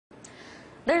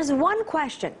There's one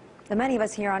question that many of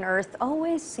us here on Earth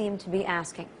always seem to be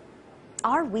asking.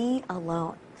 Are we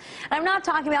alone? And I'm not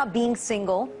talking about being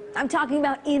single. I'm talking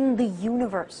about in the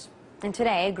universe. And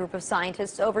today, a group of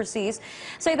scientists overseas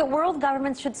say that world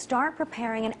governments should start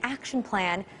preparing an action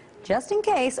plan just in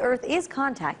case Earth is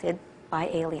contacted by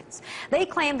aliens. They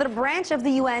claim that a branch of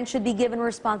the UN should be given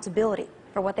responsibility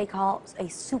for what they call a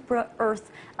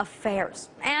supra-Earth affairs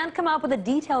and come up with a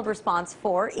detailed response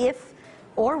for if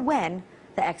or when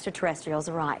the extraterrestrials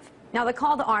arrive. Now, the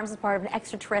call to arms is part of an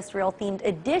extraterrestrial-themed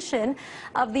edition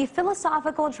of the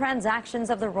Philosophical Transactions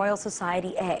of the Royal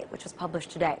Society A, which was published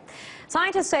today.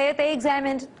 Scientists say that they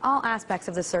examined all aspects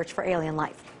of the search for alien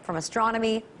life, from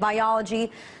astronomy,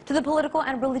 biology, to the political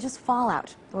and religious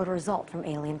fallout that would result from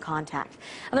alien contact.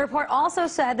 And the report also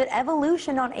said that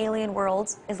evolution on alien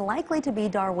worlds is likely to be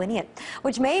Darwinian,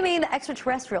 which may mean that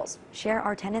extraterrestrials share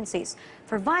our tendencies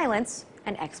for violence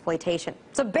and exploitation.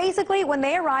 So basically, when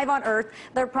they arrive on Earth,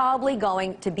 they're probably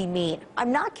going to be mean.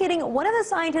 I'm not kidding. One of the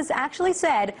scientists actually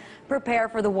said, prepare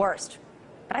for the worst.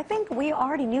 But I think we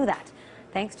already knew that,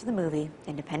 thanks to the movie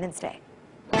Independence Day.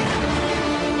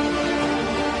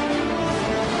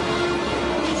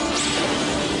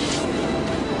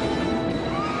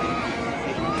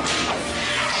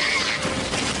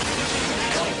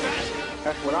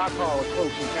 That's what I call a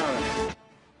close encounter.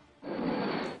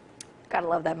 Gotta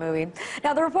love that movie.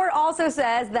 Now, the report also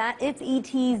says that if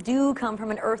ETs do come from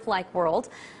an Earth-like world,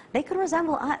 they could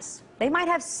resemble us. They might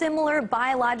have similar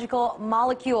biological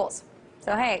molecules.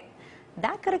 So, hey,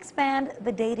 that could expand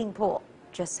the dating pool.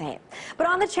 Just saying. But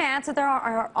on the chance that there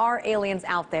are aliens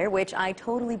out there, which I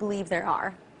totally believe there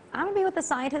are, I'm gonna be with the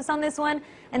scientists on this one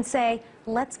and say,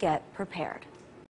 let's get prepared.